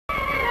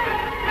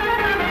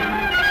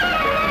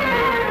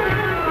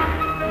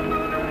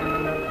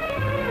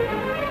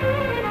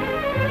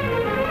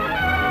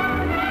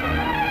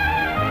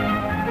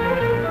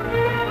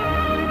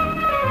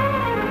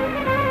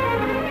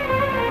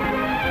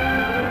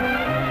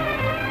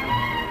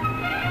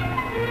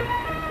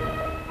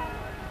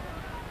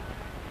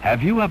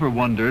Have you ever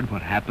wondered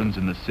what happens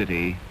in the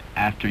city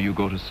after you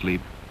go to sleep?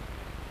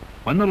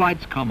 When the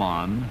lights come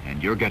on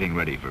and you're getting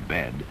ready for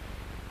bed,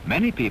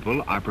 many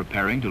people are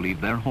preparing to leave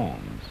their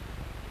homes.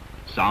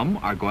 Some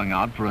are going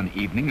out for an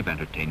evening of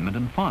entertainment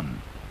and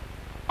fun.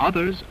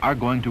 Others are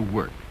going to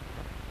work,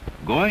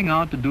 going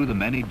out to do the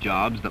many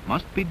jobs that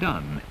must be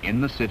done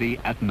in the city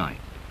at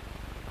night.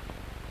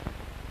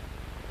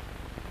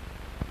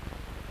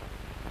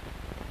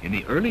 In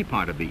the early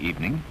part of the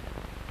evening,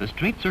 the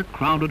streets are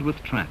crowded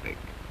with traffic.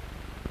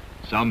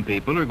 Some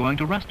people are going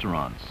to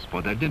restaurants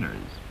for their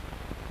dinners.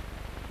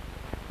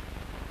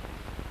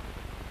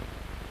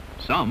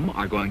 Some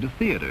are going to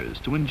theaters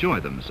to enjoy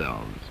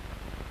themselves.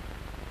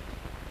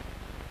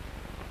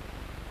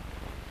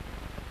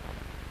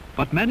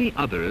 But many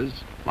others,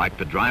 like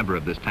the driver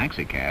of this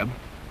taxi cab,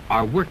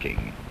 are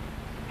working,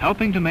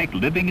 helping to make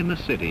living in the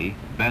city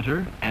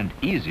better and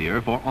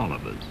easier for all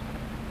of us.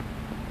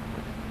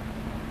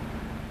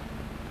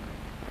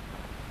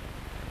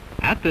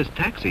 At this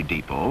taxi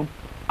depot,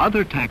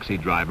 other taxi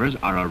drivers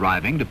are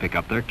arriving to pick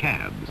up their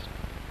cabs.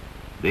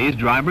 These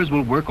drivers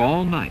will work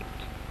all night,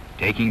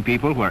 taking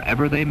people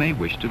wherever they may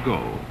wish to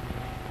go.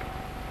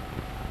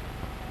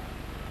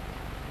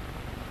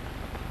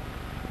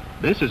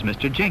 This is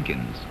Mr.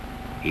 Jenkins.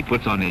 He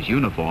puts on his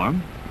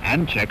uniform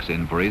and checks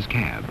in for his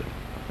cab.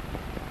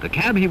 The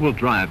cab he will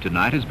drive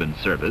tonight has been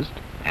serviced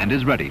and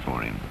is ready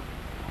for him.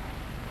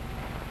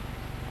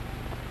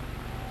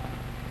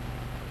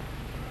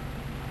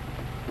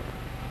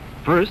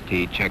 First,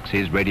 he checks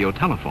his radio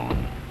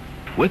telephone.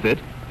 With it,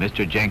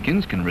 Mr.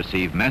 Jenkins can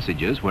receive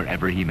messages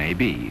wherever he may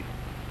be.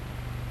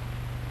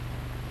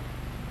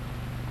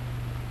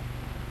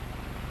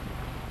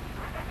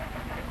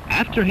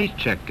 After he's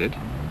checked it,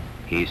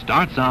 he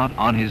starts out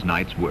on his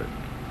night's work.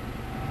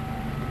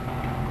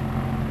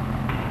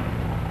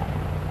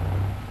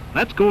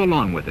 Let's go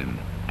along with him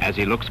as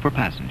he looks for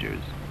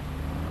passengers.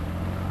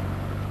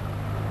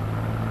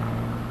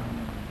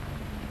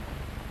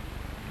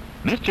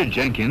 Mr.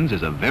 Jenkins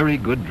is a very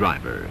good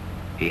driver.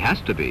 He has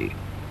to be,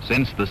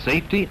 since the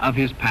safety of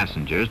his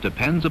passengers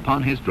depends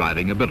upon his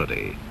driving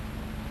ability.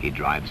 He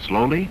drives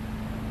slowly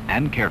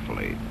and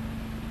carefully.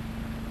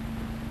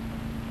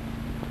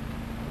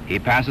 He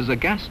passes a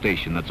gas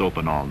station that's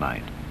open all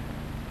night.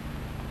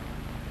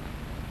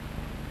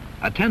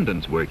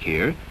 Attendants work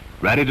here,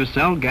 ready to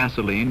sell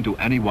gasoline to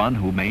anyone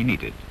who may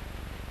need it.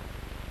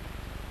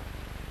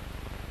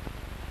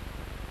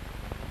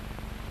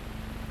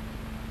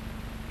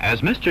 As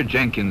Mr.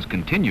 Jenkins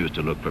continues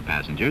to look for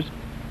passengers,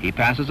 he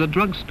passes a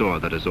drugstore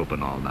that is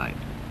open all night.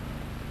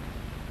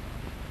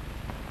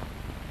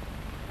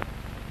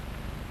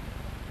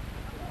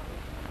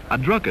 A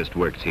druggist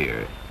works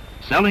here,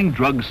 selling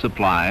drug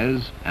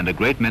supplies and a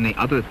great many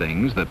other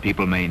things that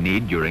people may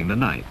need during the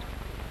night.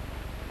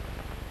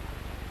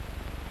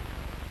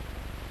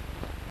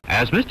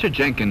 As Mr.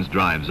 Jenkins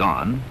drives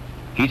on,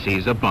 he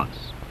sees a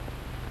bus.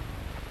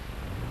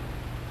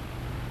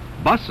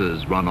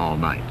 Buses run all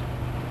night.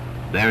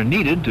 They're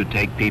needed to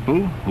take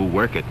people who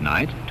work at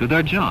night to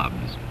their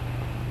jobs.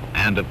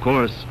 And of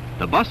course,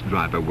 the bus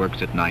driver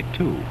works at night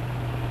too.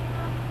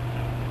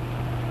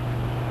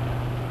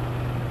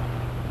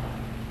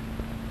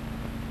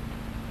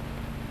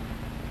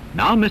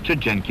 Now Mr.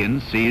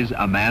 Jenkins sees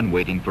a man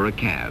waiting for a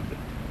cab,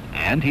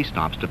 and he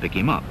stops to pick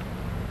him up.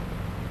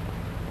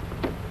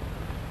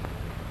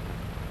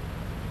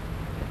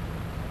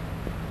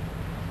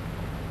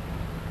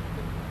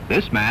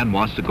 This man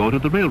wants to go to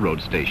the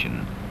railroad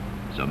station,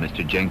 so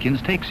Mr.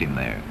 Jenkins takes him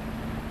there.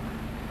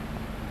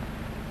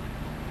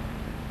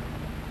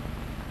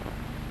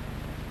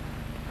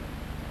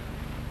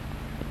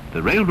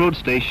 The railroad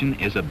station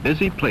is a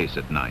busy place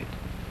at night.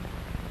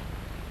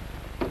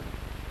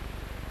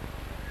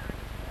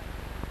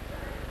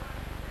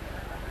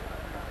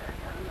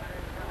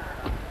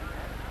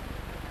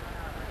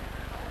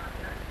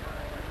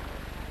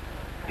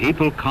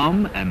 People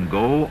come and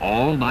go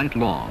all night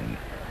long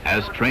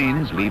as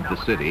trains leave the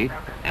city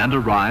and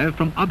arrive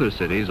from other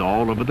cities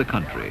all over the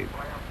country.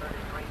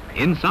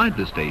 Inside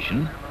the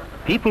station,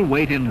 people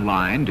wait in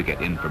line to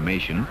get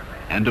information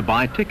and to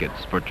buy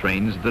tickets for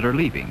trains that are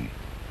leaving.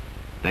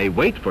 They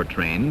wait for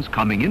trains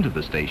coming into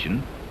the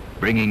station,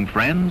 bringing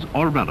friends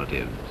or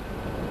relatives.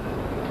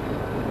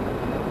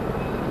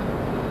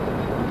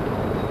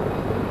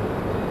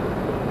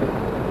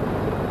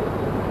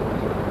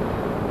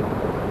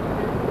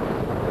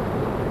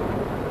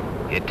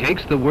 It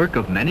takes the work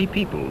of many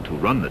people to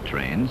run the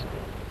trains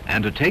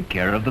and to take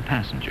care of the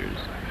passengers.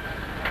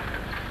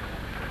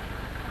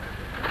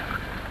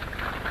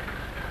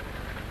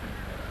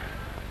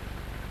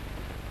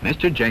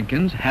 Mr.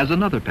 Jenkins has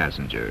another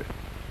passenger.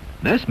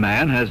 This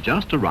man has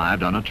just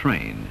arrived on a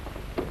train,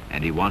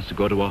 and he wants to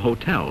go to a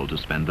hotel to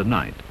spend the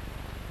night.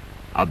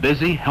 A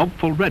busy,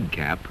 helpful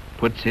redcap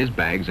puts his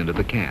bags into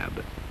the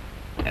cab,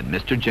 and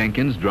Mr.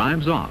 Jenkins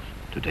drives off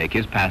to take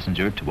his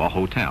passenger to a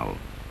hotel.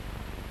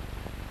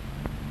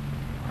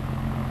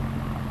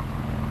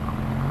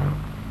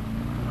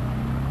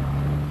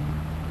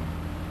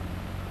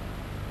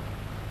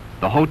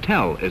 The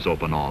hotel is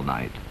open all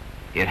night,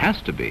 It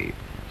has to be,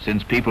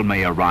 since people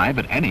may arrive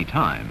at any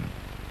time.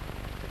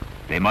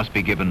 They must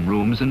be given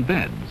rooms and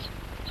beds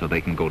so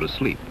they can go to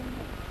sleep.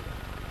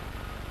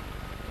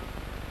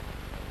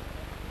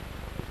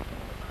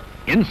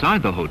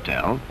 Inside the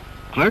hotel,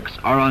 clerks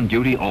are on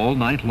duty all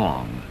night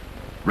long,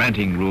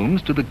 renting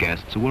rooms to the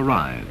guests who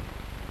arrive.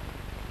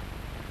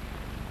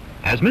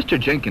 As Mr.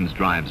 Jenkins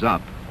drives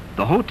up,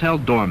 the hotel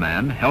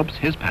doorman helps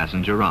his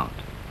passenger out.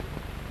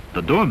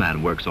 The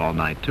doorman works all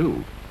night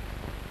too.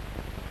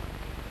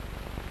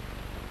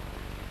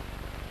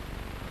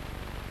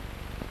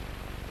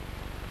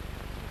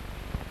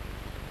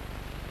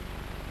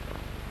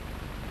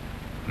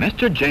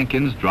 Mr.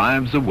 Jenkins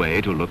drives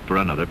away to look for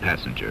another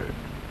passenger.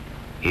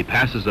 He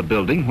passes a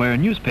building where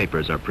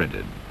newspapers are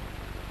printed.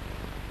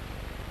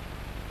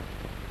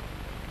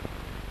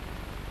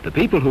 The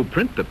people who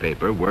print the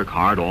paper work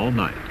hard all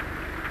night,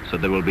 so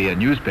there will be a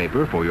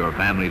newspaper for your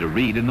family to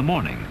read in the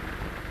morning.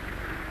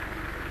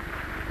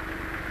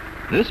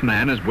 This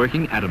man is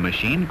working at a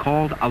machine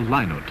called a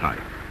linotype.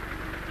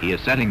 He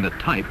is setting the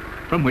type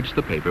from which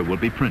the paper will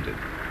be printed.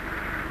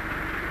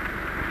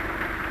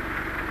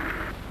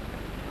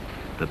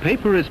 The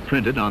paper is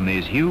printed on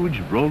these huge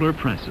roller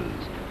presses.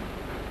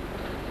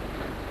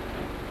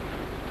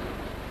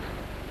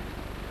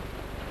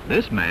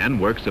 This man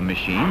works a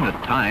machine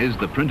that ties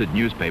the printed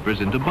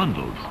newspapers into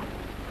bundles.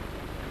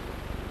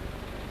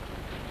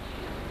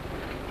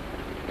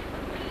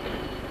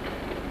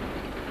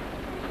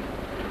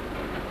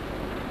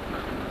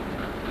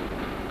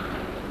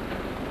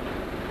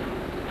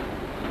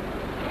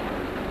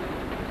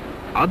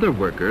 Other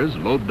workers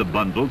load the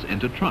bundles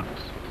into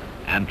trucks,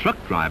 and truck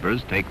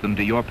drivers take them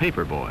to your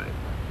paper boy.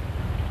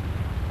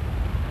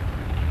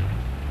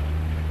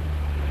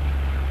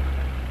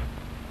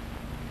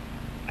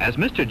 As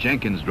Mr.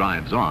 Jenkins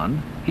drives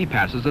on, he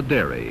passes a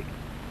dairy.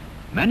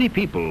 Many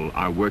people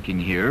are working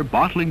here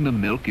bottling the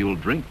milk you'll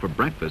drink for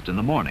breakfast in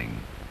the morning.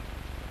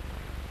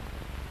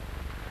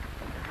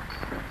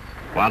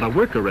 While a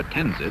worker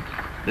attends it,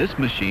 this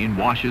machine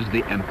washes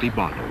the empty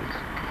bottles.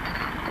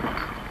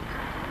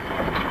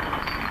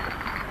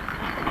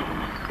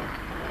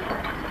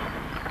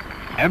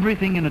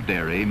 Everything in a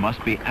dairy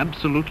must be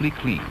absolutely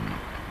clean.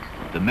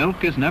 The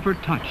milk is never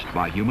touched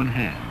by human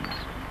hands.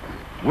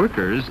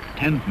 Workers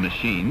tend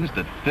machines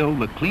that fill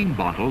the clean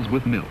bottles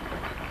with milk.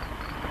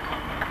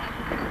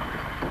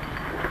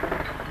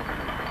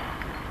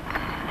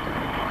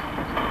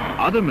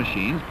 Other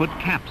machines put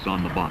caps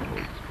on the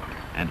bottles,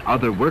 and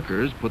other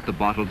workers put the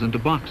bottles into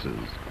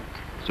boxes,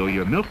 so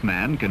your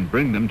milkman can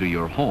bring them to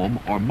your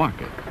home or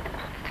market.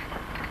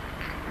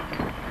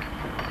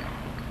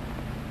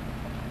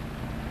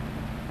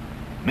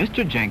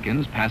 Mr.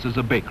 Jenkins passes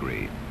a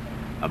bakery.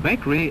 A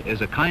bakery is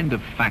a kind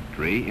of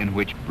factory in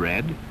which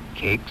bread,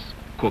 cakes,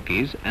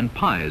 cookies, and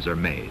pies are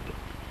made.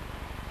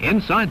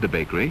 Inside the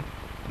bakery,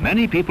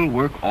 many people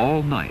work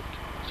all night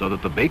so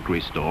that the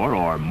bakery store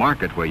or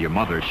market where your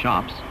mother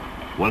shops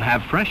will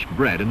have fresh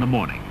bread in the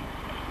morning.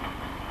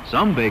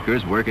 Some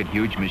bakers work at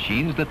huge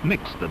machines that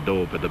mix the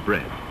dough for the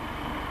bread.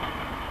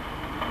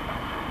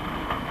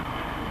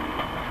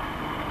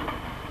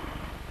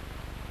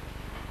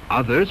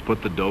 Others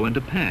put the dough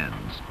into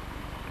pans,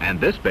 and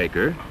this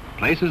baker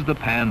places the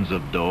pans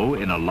of dough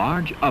in a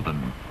large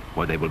oven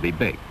where they will be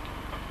baked.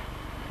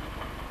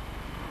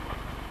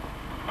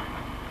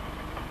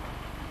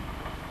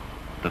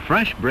 The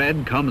fresh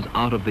bread comes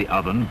out of the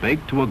oven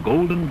baked to a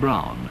golden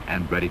brown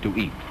and ready to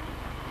eat.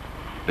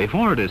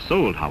 Before it is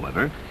sold,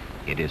 however,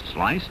 it is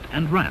sliced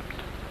and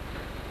wrapped.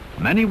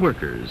 Many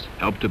workers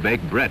help to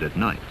bake bread at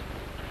night.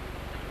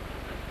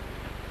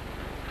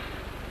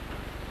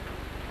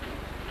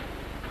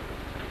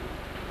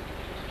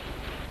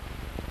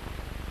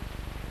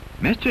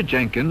 Mr.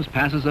 Jenkins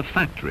passes a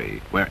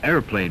factory where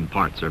airplane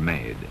parts are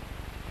made.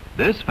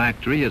 This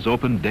factory is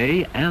open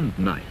day and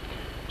night,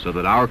 so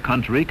that our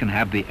country can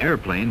have the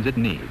airplanes it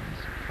needs.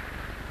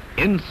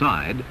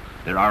 Inside,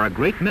 there are a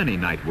great many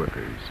night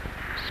workers,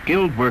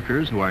 skilled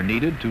workers who are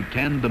needed to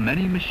tend the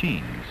many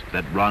machines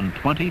that run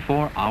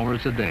 24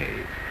 hours a day.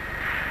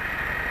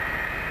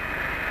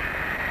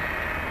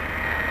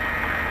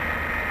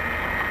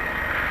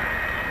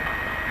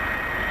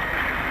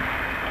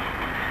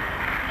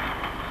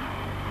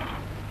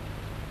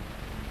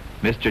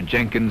 Mr.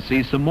 Jenkins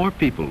sees some more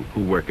people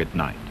who work at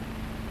night.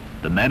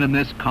 The men in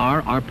this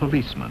car are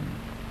policemen,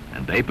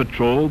 and they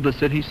patrol the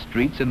city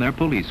streets in their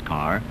police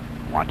car,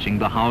 watching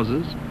the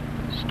houses,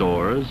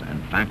 stores,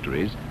 and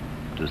factories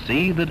to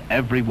see that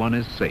everyone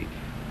is safe.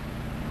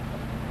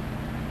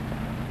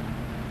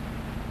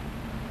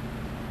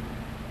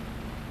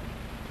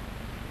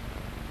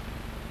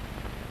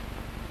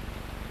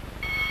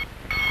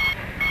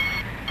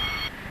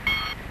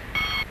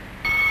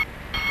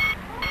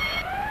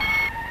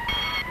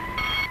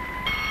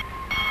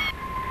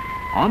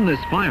 On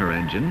this fire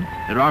engine,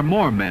 there are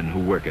more men who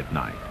work at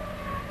night.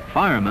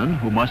 Firemen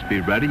who must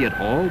be ready at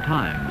all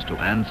times to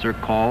answer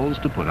calls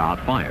to put out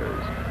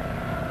fires.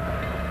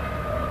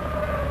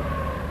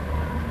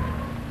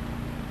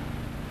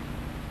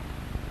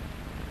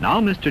 Now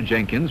Mr.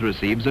 Jenkins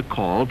receives a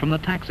call from the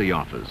taxi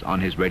office on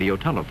his radio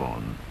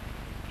telephone.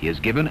 He is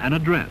given an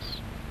address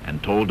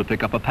and told to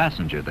pick up a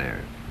passenger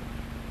there.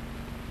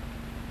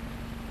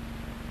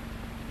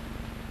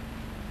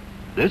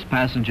 This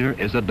passenger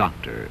is a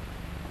doctor.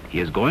 He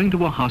is going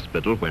to a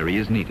hospital where he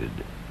is needed.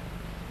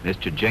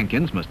 Mr.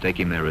 Jenkins must take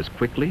him there as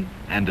quickly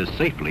and as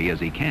safely as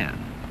he can.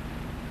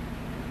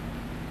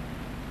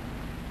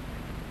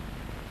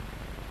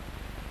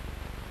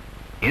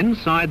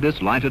 Inside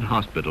this lighted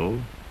hospital,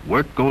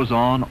 work goes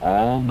on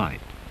all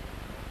night.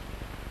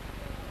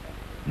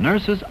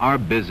 Nurses are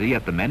busy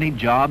at the many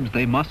jobs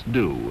they must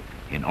do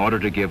in order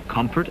to give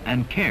comfort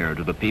and care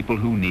to the people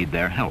who need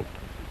their help.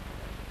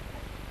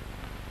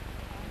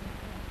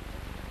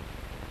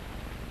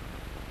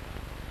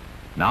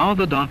 Now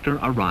the doctor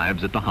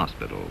arrives at the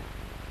hospital.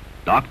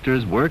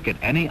 Doctors work at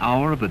any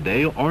hour of the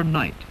day or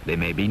night they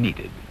may be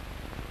needed.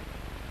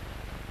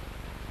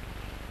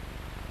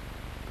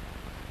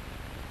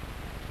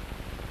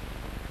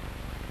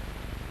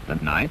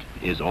 The night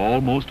is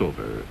almost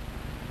over.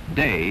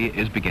 Day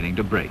is beginning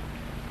to break,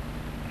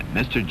 and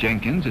Mr.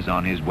 Jenkins is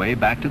on his way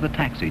back to the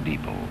taxi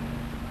depot.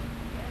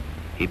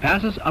 He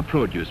passes a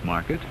produce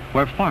market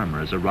where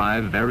farmers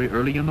arrive very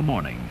early in the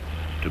morning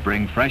to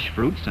bring fresh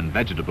fruits and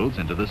vegetables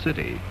into the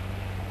city.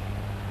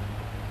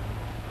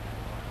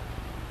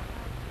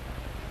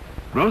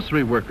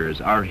 Grocery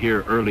workers are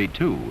here early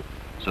too,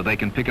 so they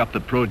can pick up the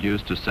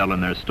produce to sell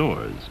in their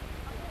stores.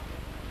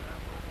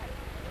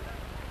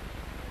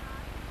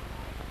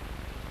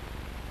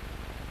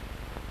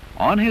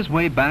 On his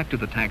way back to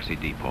the taxi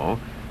depot,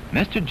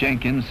 Mr.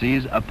 Jenkins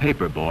sees a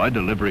paper boy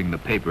delivering the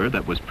paper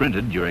that was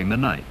printed during the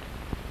night.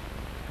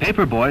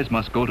 Paper boys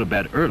must go to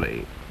bed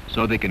early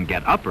so they can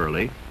get up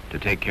early to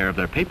take care of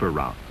their paper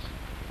routes.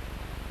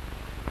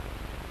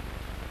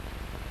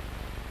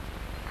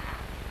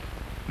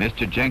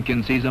 Mr.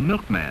 Jenkins sees a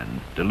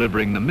milkman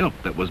delivering the milk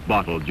that was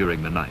bottled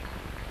during the night.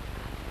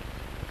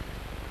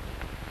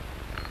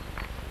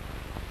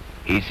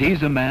 He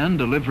sees a man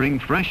delivering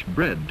fresh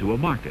bread to a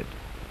market,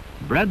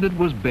 bread that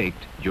was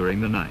baked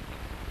during the night.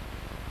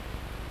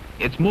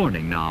 It's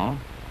morning now,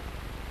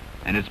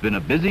 and it's been a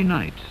busy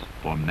night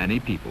for many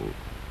people.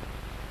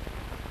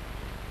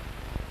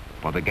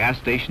 For the gas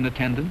station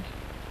attendant,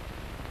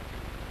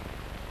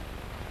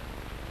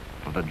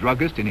 for the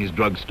druggist in his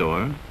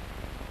drugstore,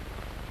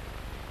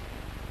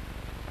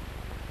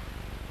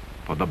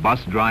 for the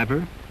bus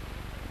driver,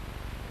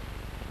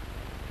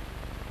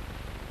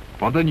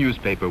 for the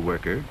newspaper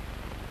worker,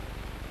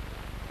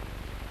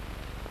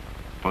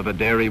 for the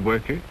dairy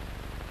worker,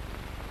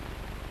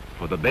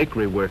 for the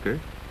bakery worker,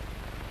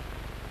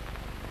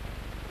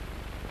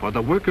 for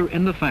the worker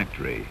in the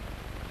factory,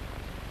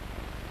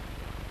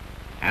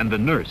 and the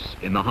nurse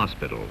in the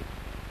hospital.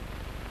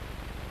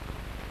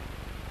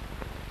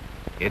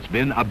 It's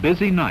been a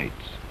busy night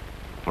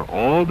for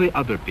all the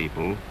other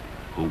people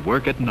who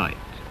work at night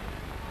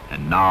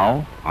and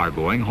now are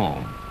going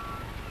home.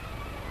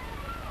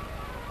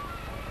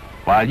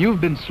 While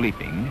you've been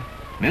sleeping,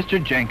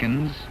 Mr.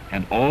 Jenkins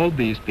and all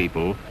these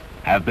people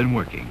have been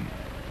working.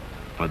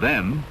 For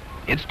them,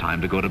 it's time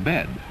to go to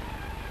bed.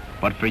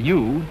 But for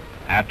you,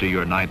 after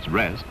your night's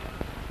rest,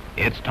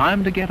 it's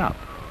time to get up,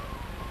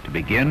 to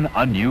begin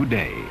a new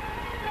day.